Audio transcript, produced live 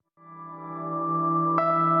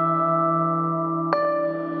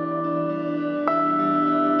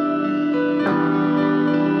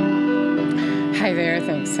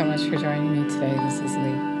so much for joining me today. This is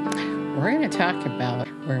Lee. We're going to talk about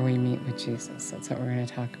where we meet with Jesus. That's what we're going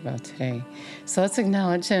to talk about today. So let's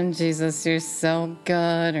acknowledge him. Jesus, you're so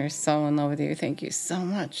good. We're so in love with you. Thank you so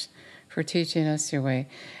much for teaching us your way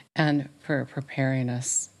and for preparing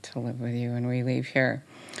us to live with you when we leave here.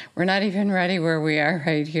 We're not even ready where we are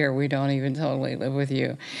right here. We don't even totally live with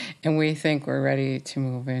you. And we think we're ready to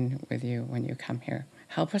move in with you when you come here.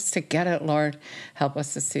 Help us to get it, Lord. Help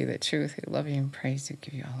us to see the truth. We love you and praise you.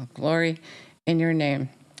 Give you all the glory in your name.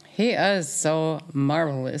 He is so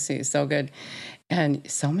marvelous. He's so good.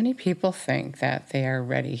 And so many people think that they are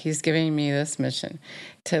ready. He's giving me this mission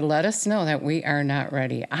to let us know that we are not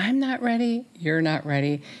ready. I'm not ready. You're not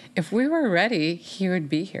ready. If we were ready, he would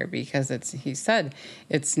be here because he said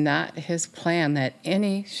it's not his plan that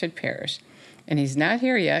any should perish. And he's not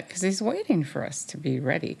here yet because he's waiting for us to be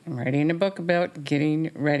ready. I'm writing a book about getting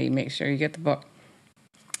ready. Make sure you get the book.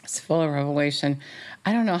 It's full of revelation.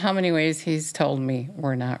 I don't know how many ways he's told me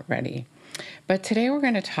we're not ready. But today we're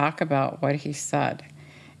going to talk about what he said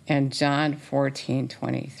in John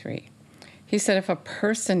 14:23. He said, if a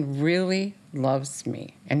person really loves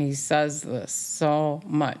me, and he says this so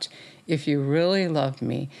much, if you really love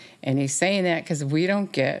me, and he's saying that because we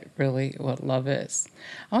don't get really what love is.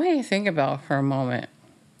 I want you to think about for a moment,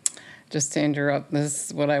 just to interrupt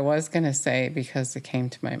this, what I was going to say, because it came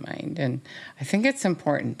to my mind. And I think it's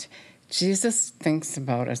important. Jesus thinks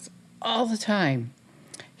about us all the time.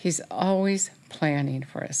 He's always planning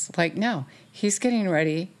for us. Like now, he's getting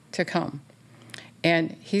ready to come.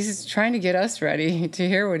 And he's trying to get us ready to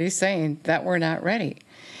hear what he's saying, that we're not ready.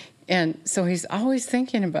 And so he's always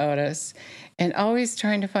thinking about us and always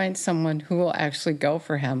trying to find someone who will actually go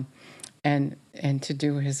for him and to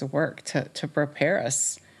do his work, to prepare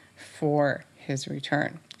us for his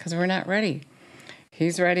return, because we're not ready.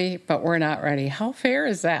 He's ready, but we're not ready. How fair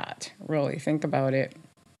is that? Really, think about it.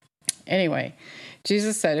 Anyway,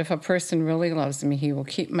 Jesus said, if a person really loves me, he will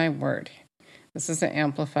keep my word. This is the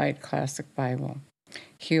Amplified Classic Bible.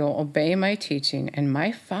 He will obey my teaching, and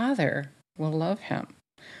my Father will love him.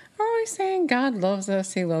 We're always saying God loves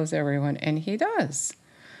us, he loves everyone, and he does.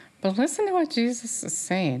 But listen to what Jesus is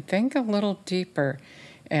saying. Think a little deeper.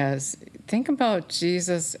 Think about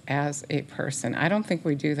Jesus as a person. I don't think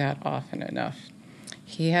we do that often enough.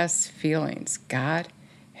 He has feelings. God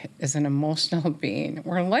is an emotional being.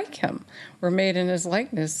 We're like him. We're made in his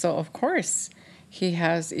likeness. So, of course, he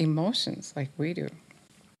has emotions like we do.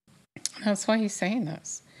 That's why he's saying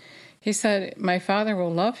this. He said, my Father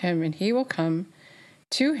will love him, and he will come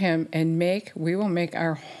to him, and we will make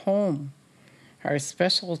our home, our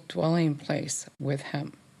special dwelling place with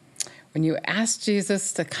him. When you ask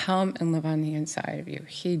Jesus to come and live on the inside of you,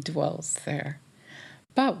 he dwells there.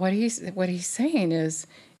 But what he's saying is,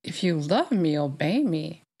 if you love me, obey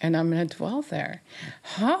me, and I'm going to dwell there.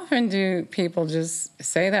 How often do people just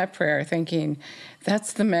say that prayer thinking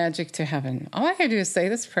that's the magic to heaven? All I got to do is say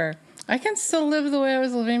this prayer. I can still live the way I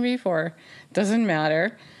was living before. Doesn't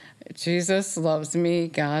matter. Jesus loves me.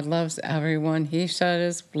 God loves everyone. He shed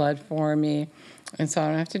his blood for me. And so I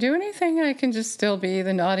don't have to do anything. I can just still be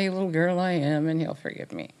the naughty little girl I am, and he'll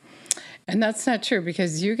forgive me. And that's not true,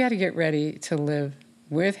 because you got to get ready to live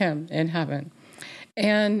with him in heaven.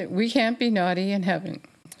 And we can't be naughty in heaven.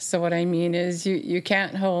 So what I mean is you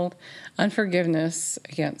can't hold unforgiveness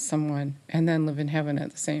against someone and then live in heaven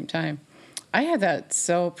at the same time. I had that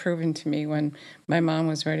so proven to me when my mom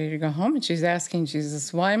was ready to go home, and she's asking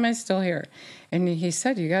Jesus, why am I still here? And he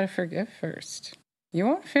said, you got to forgive first. You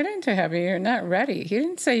won't fit into heaven. You're not ready. He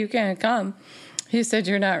didn't say you can't come. He said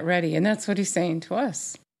you're not ready. And that's what he's saying to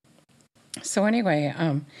us. So anyway,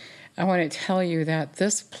 I want to tell you that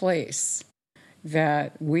this place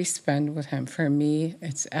that we spend with him, for me,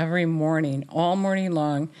 it's every morning, all morning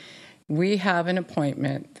long. We have an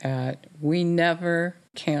appointment that we never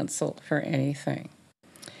cancel for anything.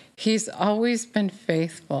 He's always been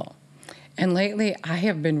faithful. And lately, I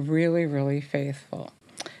have been really, really faithful.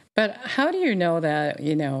 But how do you know that,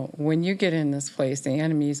 when you get in this place, the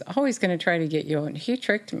enemy's always going to try to get you? And he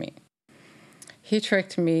tricked me. He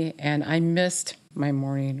tricked me, and I missed my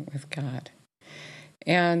morning with God.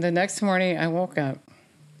 And the next morning, I woke up,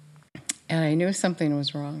 and I knew something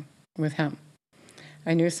was wrong with him.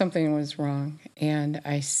 I knew something was wrong, and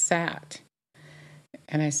I sat,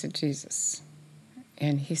 and I said, Jesus.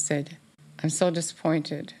 And he said, I'm so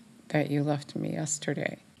disappointed that you left me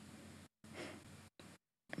yesterday.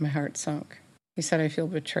 My heart sunk. He said, I feel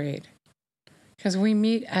betrayed. Because we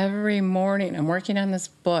meet every morning. I'm working on this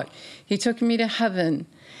book. He took me to heaven,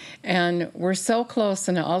 and we're so close,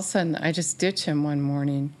 and all of a sudden, I just ditch him one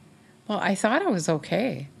morning. Well, I thought I was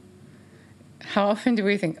okay. how often do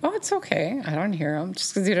we think, oh, it's okay, I don't hear him.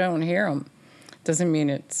 Just because you don't hear him doesn't mean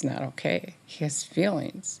it's not okay. He has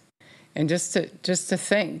feelings. And just to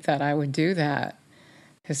think that I would do that,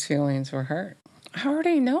 his feelings were hurt. I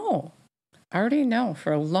already know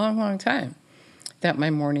for a long, long time that my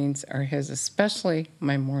mornings are his, especially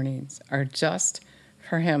my mornings are just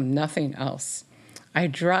for him, nothing else. I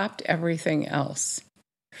dropped everything else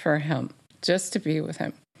for him, just to be with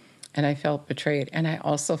him. And I felt betrayed. And I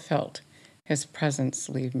also felt his presence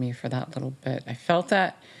leave me for that little bit. I felt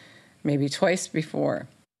that maybe twice before.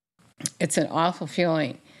 It's an awful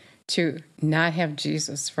feeling to not have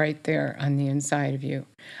Jesus right there on the inside of you.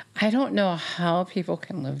 I don't know how people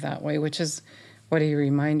can live that way, which is what he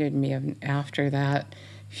reminded me of after that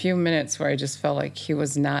few minutes where I just felt like he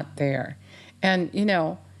was not there. And,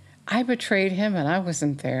 I betrayed him and I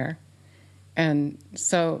wasn't there. And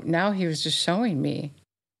so now he was just showing me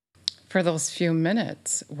for those few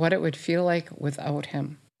minutes what it would feel like without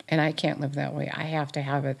him. And I can't live that way. I have to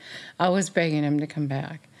have it. I was begging him to come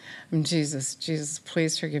back. Jesus,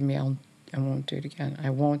 please forgive me. I won't do it again. I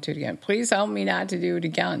won't do it again. Please help me not to do it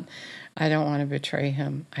again. I don't want to betray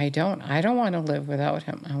him. I don't want to live without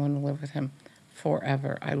him. I want to live with him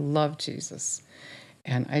forever. I love Jesus.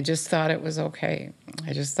 And I just thought it was okay.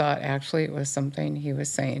 I just thought actually it was something he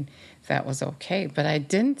was saying that was okay. But I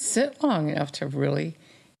didn't sit long enough to really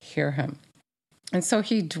hear him. And so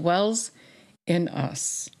he dwells in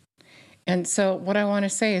us. And so what I want to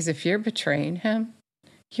say is if you're betraying him,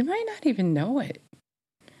 you might not even know it.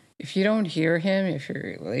 If you don't hear him, if your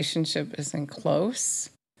relationship isn't close,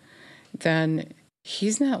 then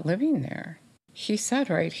he's not living there. He said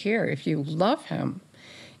right here, if you love him,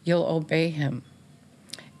 you'll obey him.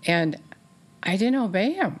 And I didn't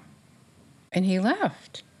obey him. And he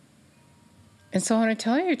left. And so I want to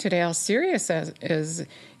tell you today how serious that is.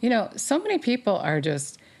 So many people are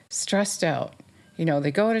just stressed out.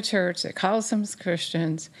 They go to church, they call themselves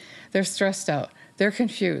Christians, they're stressed out, they're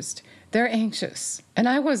confused, they're anxious. And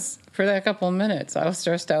I was, for that couple of minutes, I was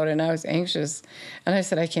stressed out and I was anxious. And I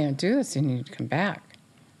said, I can't do this, you need to come back.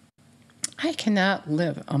 I cannot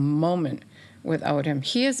live a moment without him.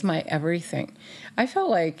 He is my everything. I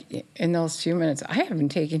felt like in those few minutes, I haven't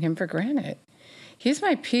taken him for granted. He's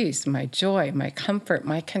my peace, my joy, my comfort,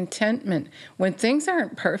 my contentment. When things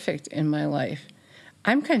aren't perfect in my life,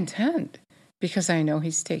 I'm content because I know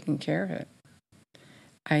he's taking care of it.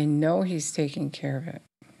 I know he's taking care of it.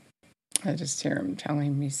 I just hear him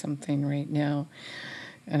telling me something right now.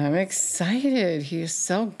 And I'm excited. He is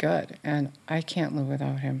so good. And I can't live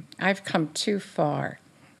without him. I've come too far.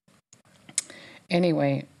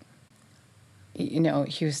 Anyway, he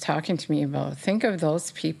was talking to me about, think of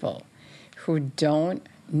those people who don't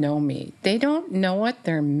know me. They don't know what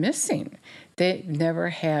they're missing. They've never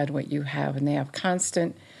had what you have, and they have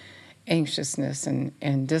constant anxiousness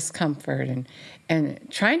and discomfort and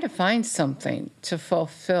trying to find something to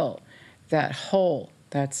fulfill that hole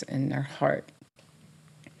that's in their heart.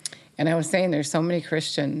 And I was saying there's so many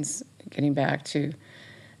Christians, getting back to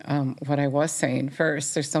what I was saying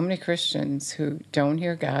first, there's so many Christians who don't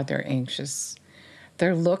hear God, they're anxious.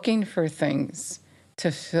 They're looking for things to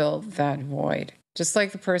fill that void, just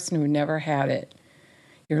like the person who never had it.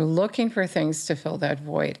 You're looking for things to fill that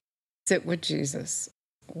void. Sit with Jesus,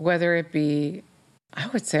 whether it be, I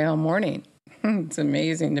would say all morning. It's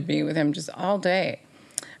amazing to be with him just all day.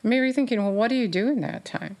 Maybe you're thinking, well, what do you do in that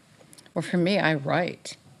time? Well, for me, I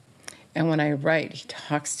write. And when I write, he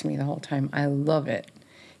talks to me the whole time. I love it.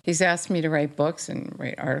 He's asked me to write books and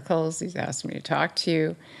write articles. He's asked me to talk to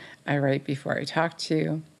you. I write before I talk to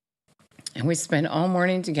you. And we spend all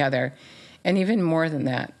morning together. And even more than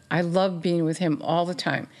that, I love being with him all the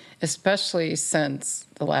time, especially since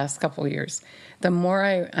the last couple of years. The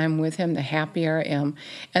more I'm with him, the happier I am.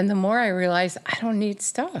 And the more I realize I don't need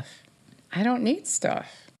stuff. I don't need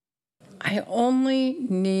stuff. I only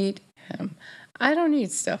need him. I don't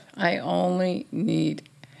need stuff. I only need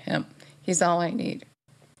him. He's all I need.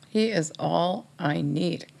 He is all I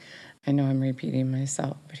need. I know I'm repeating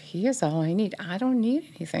myself, but he is all I need. I don't need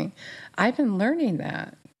anything. I've been learning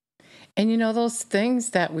that. And those things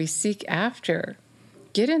that we seek after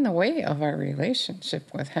get in the way of our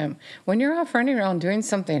relationship with him. When you're off running around doing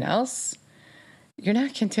something else, you're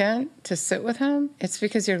not content to sit with him. It's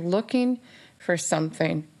because you're looking for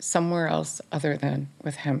something somewhere else other than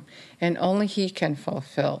with him. And only he can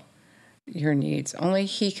fulfill your needs. Only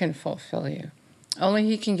he can fulfill you. Only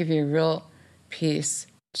he can give you real peace,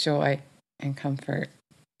 joy, and comfort.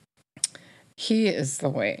 He is the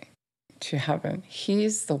way to heaven.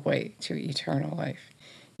 He's the way to eternal life.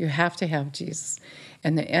 You have to have Jesus.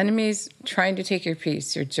 And the enemy's trying to take your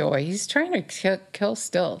peace, your joy. He's trying to kill,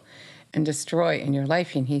 steal, and destroy in your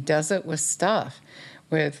life. And he does it with stuff,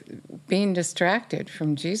 with being distracted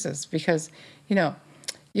from Jesus. Because,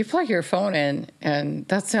 you plug your phone in, and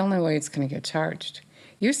that's the only way it's going to get charged.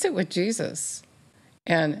 You sit with Jesus,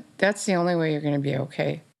 and that's the only way you're going to be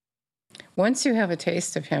okay. Once you have a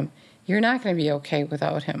taste of him, you're not going to be okay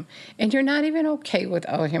without him. And you're not even okay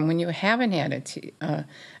without him when you haven't had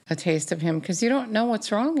a taste of him, because you don't know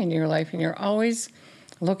what's wrong in your life, and you're always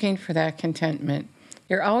looking for that contentment.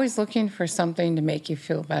 You're always looking for something to make you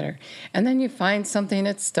feel better. And then you find something,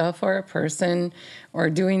 it's stuff or a person or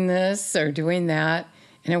doing this or doing that,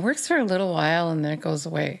 and it works for a little while and then it goes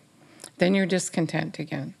away. Then you're discontent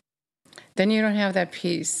again. Then you don't have that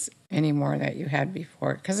peace anymore that you had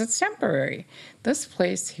before, because it's temporary. This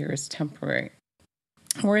place here is temporary.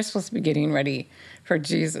 We're supposed to be getting ready for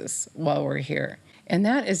Jesus while we're here. And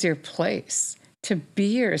that is your place, to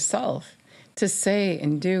be yourself, to say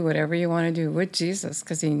and do whatever you want to do with Jesus,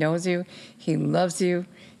 because he knows you, he loves you,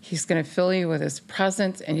 he's going to fill you with his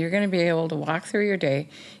presence, and you're going to be able to walk through your day.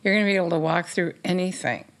 You're going to be able to walk through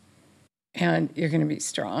anything, and you're going to be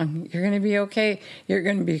strong. You're going to be okay. You're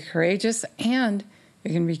going to be courageous, and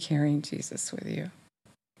you're going to be carrying Jesus with you.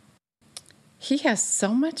 He has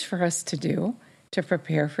so much for us to do to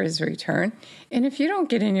prepare for his return. And if you don't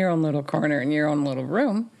get in your own little corner, in your own little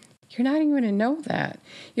room, you're not even going to know that.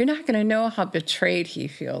 You're not going to know how betrayed he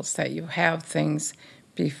feels that you have things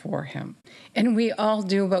before him. And we all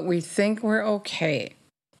do, but we think we're okay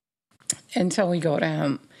until we go to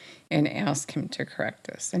him and ask him to correct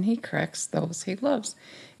us. And he corrects those he loves.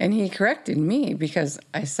 And he corrected me because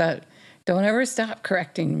I said, don't ever stop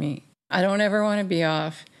correcting me. I don't ever want to be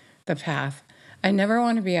off the path. I never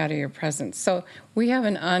want to be out of your presence. So we have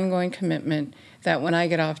an ongoing commitment that when I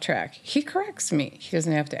get off track, he corrects me. He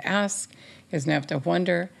doesn't have to ask. He doesn't have to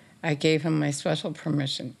wonder. I gave him my special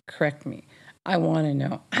permission. Correct me. I want to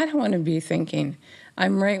know. I don't want to be thinking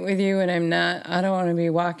I'm right with you and I'm not. I don't want to be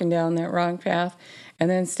walking down that wrong path and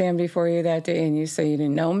then stand before you that day and you say you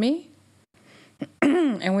didn't know me.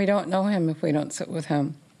 And we don't know him if we don't sit with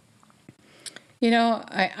him.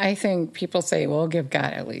 I think people say, well, give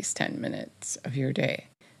God at least 10 minutes of your day.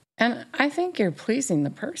 And I think you're pleasing the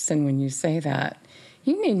person when you say that.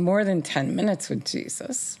 You need more than 10 minutes with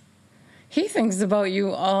Jesus. He thinks about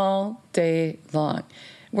you all day long.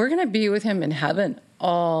 We're going to be with him in heaven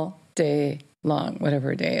all day long,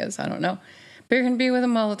 whatever day is, I don't know. But you're going to be with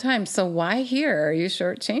him all the time. So why here are you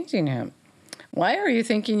shortchanging him? Why are you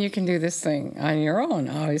thinking you can do this thing on your own?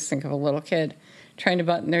 I always think of a little kid trying to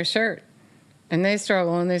button their shirt. And they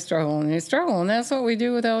struggle and they struggle and they struggle. And that's what we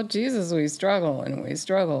do without Jesus. We struggle and we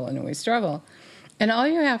struggle and we struggle. And all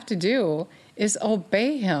you have to do is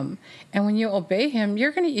obey him. And when you obey him,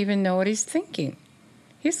 you're going to even know what he's thinking.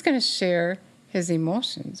 He's going to share his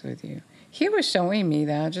emotions with you. He was showing me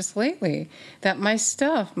that just lately, that my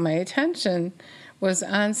attention was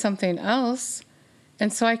on something else.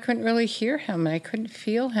 And so I couldn't really hear him and I couldn't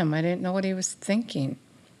feel him. I didn't know what he was thinking.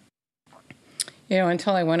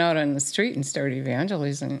 Until I went out on the street and started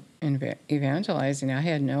evangelizing, I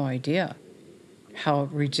had no idea how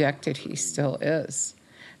rejected he still is,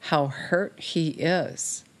 how hurt he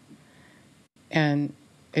is. And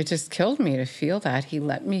it just killed me to feel that. He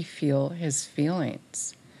let me feel his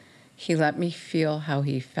feelings. He let me feel how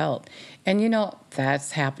he felt. And,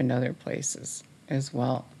 that's happened other places as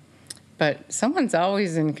well. But someone's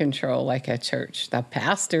always in control, like at church. The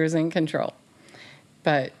pastor's in control.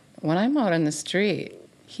 But when I'm out on the street,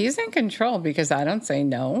 he's in control because I don't say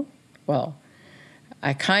no. Well,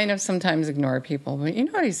 I kind of sometimes ignore people, but you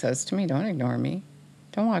know what he says to me? Don't ignore me.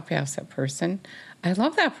 Don't walk past that person. I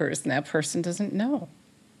love that person. That person doesn't know.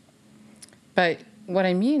 But what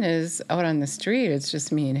I mean is, out on the street, it's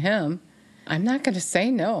just me and him. I'm not going to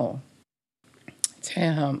say no to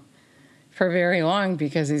him for very long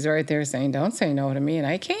because he's right there saying, don't say no to me, and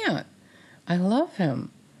I can't. I love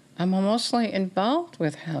him. I'm emotionally involved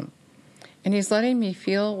with him. And he's letting me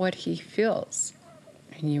feel what he feels.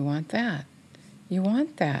 And you want that. You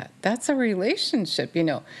want that. That's a relationship.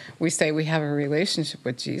 We say we have a relationship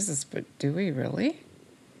with Jesus, but do we really?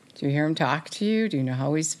 Do you hear him talk to you? Do you know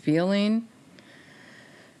how he's feeling?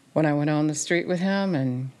 When I went on the street with him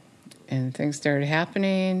and things started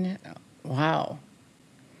happening, wow.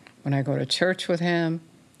 When I go to church with him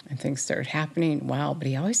and things start happening, wow. But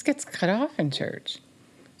he always gets cut off in church.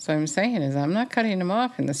 So what I'm saying is I'm not cutting him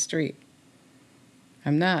off in the street.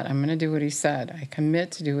 I'm not. I'm going to do what he said. I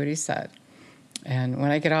commit to do what he said. And when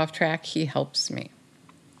I get off track, he helps me.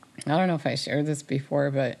 I don't know if I shared this before,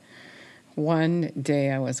 but one day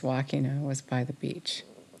I was walking, I was by the beach,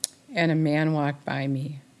 and a man walked by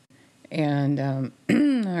me. And I'm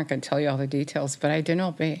not going to tell you all the details, but I didn't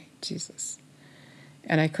obey. Jesus.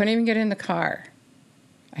 And I couldn't even get in the car.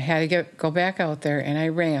 I had to go back out there, and I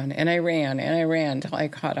ran, and I ran, and I ran until I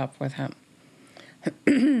caught up with him.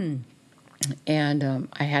 And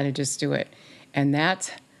I had to just do it. And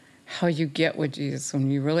that's how you get with Jesus when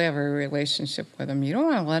you really have a relationship with him. You don't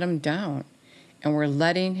want to let him down. And we're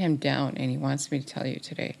letting him down. And he wants me to tell you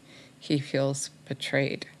today, he feels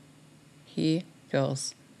betrayed. He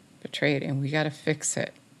feels betrayed, and we got to fix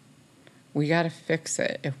it. We got to fix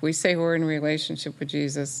it. If we say we're in a relationship with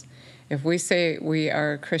Jesus, if we say we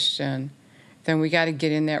are a Christian, then we got to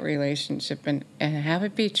get in that relationship and have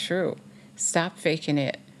it be true. Stop faking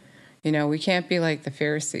it. You know, we can't be like the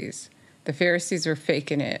Pharisees. The Pharisees were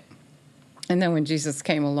faking it. And then when Jesus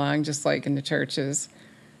came along, just like in the churches,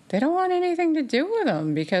 they don't want anything to do with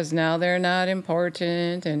them because now they're not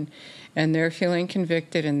important and they're feeling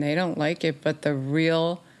convicted and they don't like it. But the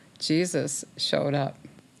real Jesus showed up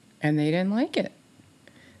and they didn't like it.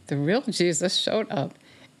 The real Jesus showed up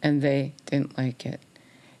and they didn't like it.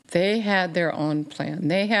 They had their own plan.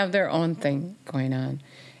 They have their own thing going on.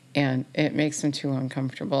 And it makes them too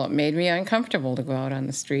uncomfortable. It made me uncomfortable to go out on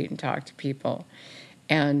the street and talk to people.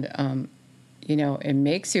 And, you know, it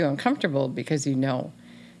makes you uncomfortable because you know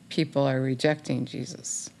people are rejecting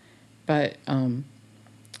Jesus. But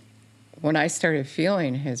when I started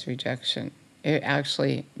feeling his rejection, it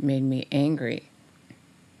actually made me angry.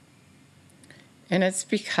 And it's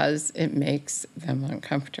because it makes them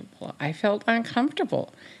uncomfortable. I felt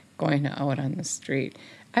uncomfortable going out on the street.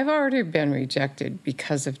 I've already been rejected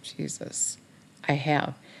because of Jesus. I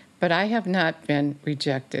have. But I have not been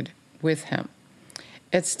rejected with him.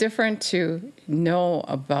 It's different to know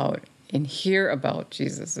about and hear about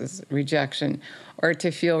Jesus' rejection or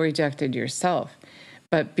to feel rejected yourself.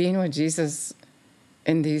 But being with Jesus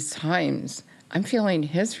in these times, I'm feeling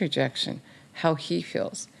his rejection, how he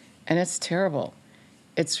feels. And it's terrible.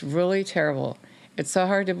 It's really terrible. It's so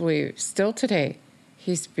hard to believe. Still today,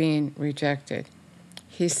 he's being rejected.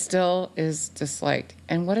 He still is disliked.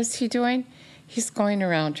 And what is he doing? He's going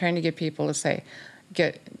around trying to get people to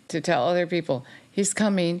tell other people, he's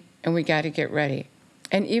coming and we got to get ready.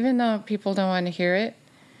 And even though people don't want to hear it,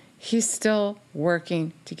 he's still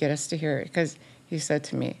working to get us to hear it. Because he said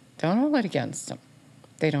to me, don't hold it against them.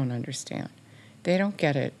 They don't understand. They don't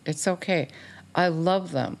get it. It's okay. I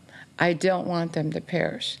love them. I don't want them to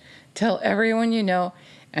perish. Tell everyone you know,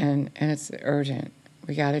 and it's urgent.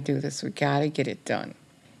 We got to do this. We got to get it done.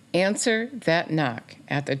 Answer that knock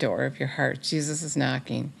at the door of your heart. Jesus is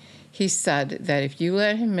knocking. He said that if you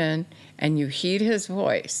let him in and you heed his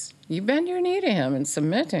voice, you bend your knee to him and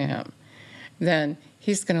submit to him, then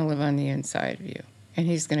he's going to live on the inside of you, and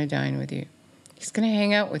he's going to dine with you. He's going to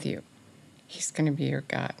hang out with you. He's going to be your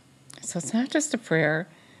God. So it's not just a prayer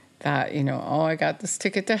that, oh, I got this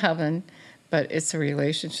ticket to heaven, but it's a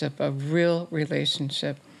relationship, a real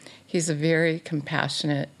relationship. He's a very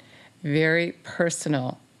compassionate, very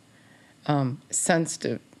personal,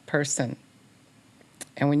 sensitive person.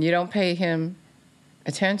 And when you don't pay him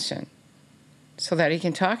attention so that he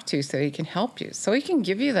can talk to you, so he can help you, so he can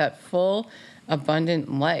give you that full,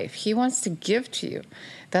 abundant life, he wants to give to you.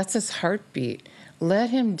 That's his heartbeat.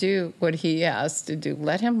 Let him do what he has to do.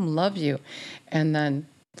 Let him love you, and then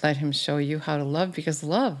let him show you how to love, because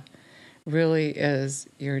love really is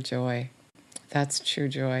your joy. That's true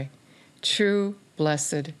joy. True,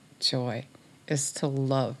 blessed joy is to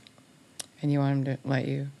love. And you want him to let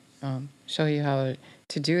you, show you how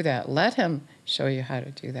to do that. Let him show you how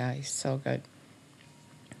to do that. He's so good.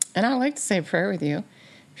 And I'd like to say a prayer with you.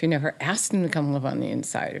 If you never asked him to come live on the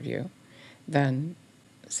inside of you, then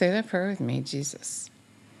say that prayer with me. Jesus,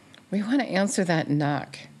 we want to answer that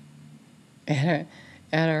knock at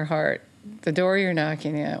our heart, the door you're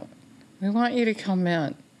knocking at. We want you to come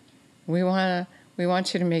in. We want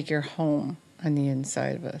you to make your home on the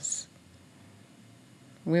inside of us.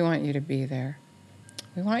 We want you to be there.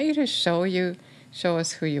 We want you to show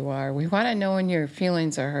us who you are. We want to know when your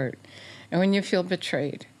feelings are hurt and when you feel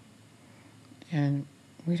betrayed. And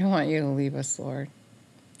we don't want you to leave us, Lord.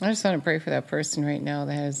 I just want to pray for that person right now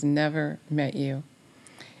that has never met you.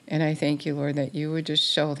 And I thank you, Lord, that you would just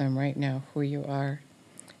show them right now who you are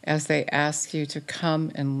as they ask you to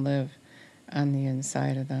come and live on the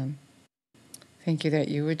inside of them. Thank you that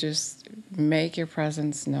you would just make your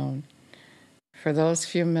presence known for those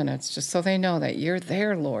few minutes, just so they know that you're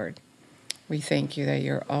there, Lord. We thank you that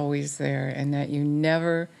you're always there and that you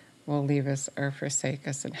never will leave us or forsake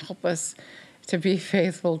us, and help us to be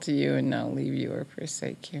faithful to you and not leave you or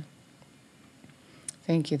forsake you.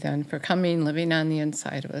 Thank you then for coming, living on the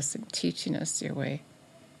inside of us, and teaching us your way.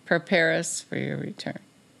 Prepare us for your return.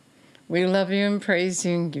 We love you and praise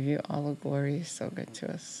you and give you all the glory. So good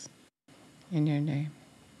to us. in your name.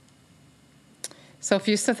 So if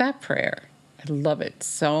you said that prayer, I'd love it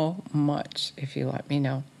so much if you let me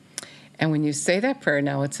know. And when you say that prayer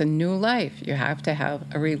now, it's a new life. You have to have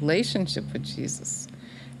a relationship with Jesus.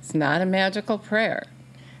 It's not a magical prayer,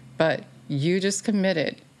 but you just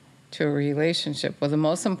committed to a relationship with the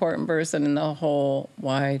most important person in the whole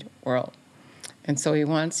wide world. And so he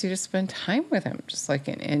wants you to spend time with him, just like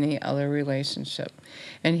in any other relationship.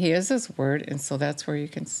 And he is his word, and so that's where you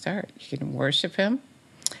can start. You can worship him.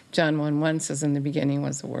 John 1:1 says, in the beginning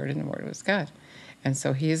was the Word, and the Word was God. And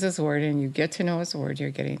so he is his word, and you get to know his word.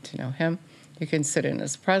 You're getting to know him. You can sit in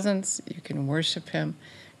his presence. You can worship him.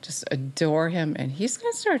 Just adore him, and he's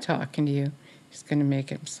going to start talking to you. He's going to make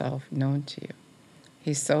himself known to you.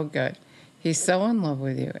 He's so good. He's so in love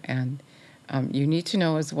with you. And you need to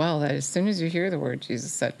know as well that as soon as you hear the word,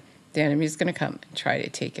 Jesus said, the enemy's going to come and try to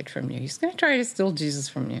take it from you. He's going to try to steal Jesus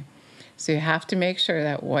from you. So you have to make sure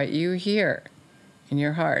that what you hear in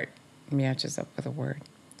your heart matches up with the word.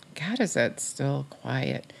 God is that still,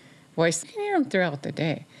 quiet voice. You can hear him throughout the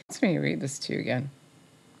day. Let me read this to you again.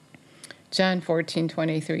 John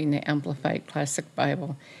 14:23 in the Amplified Classic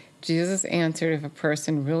Bible. Jesus answered, if a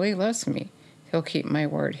person really loves me, he'll keep my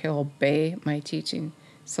word. He'll obey my teaching.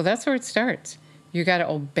 So that's where it starts. You got to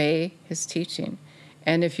obey his teaching.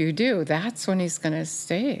 And if you do, that's when he's going to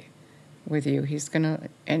stay with you. He's going to,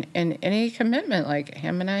 and any commitment, like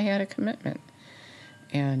him and I had a commitment.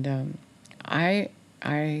 And I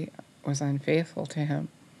was unfaithful to him.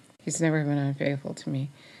 He's never been unfaithful to me.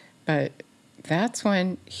 But that's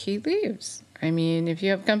when he leaves. I mean, if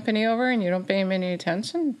you have company over and you don't pay him any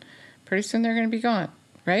attention, pretty soon they're going to be gone,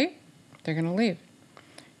 right? They're going to leave.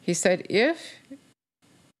 He said, if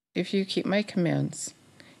you keep my commands,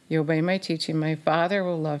 you obey my teaching, my Father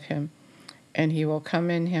will love him, and he will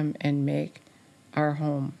come in him and make our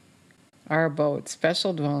home, our abode,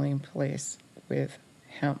 special dwelling place with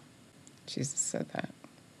him. Jesus said that.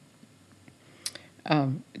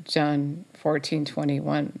 John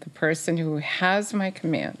 14:21, the person who has my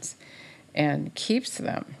commands and keeps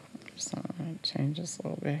them. So I'm going to change this a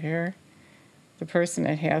little bit here. The person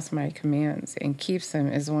that has my commands and keeps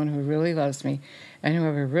them is the one who really loves me. And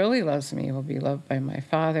whoever really loves me will be loved by my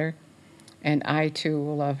Father. And I too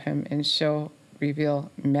will love him and reveal,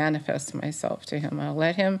 manifest myself to him. I'll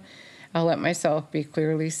let myself be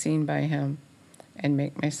clearly seen by him and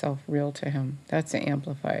make myself real to him. That's the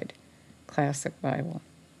Amplified Classic Bible.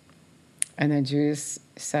 And then Judas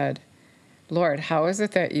said, Lord, how is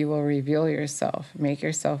it that you will reveal yourself, make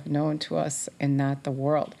yourself known to us and not the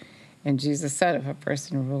world? And Jesus said, if a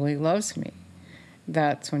person really loves me,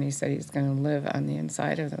 that's when he said he's going to live on the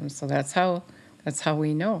inside of them. So that's how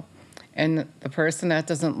we know. And the person that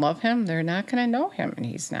doesn't love him, they're not going to know him, and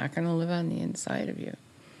he's not going to live on the inside of you.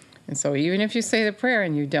 And so even if you say the prayer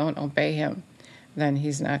and you don't obey him, then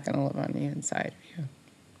he's not going to live on the inside of you.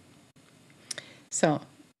 So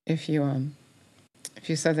if you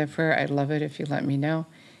said that prayer, I'd love it if you let me know.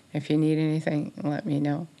 If you need anything, let me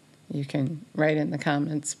know. You can write in the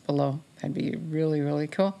comments below. That'd be really, really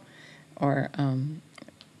cool. Or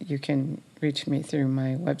you can reach me through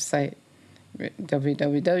my website,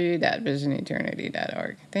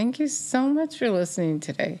 www.visioneternity.org. Thank you so much for listening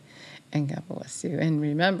today, and God bless you. And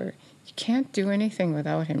remember, you can't do anything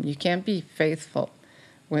without him. You can't be faithful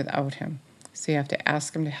without him. So you have to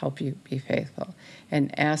ask him to help you be faithful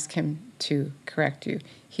and ask him to correct you.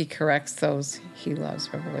 He corrects those he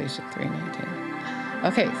loves, Revelation 3:19.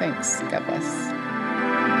 Okay, thanks. God bless.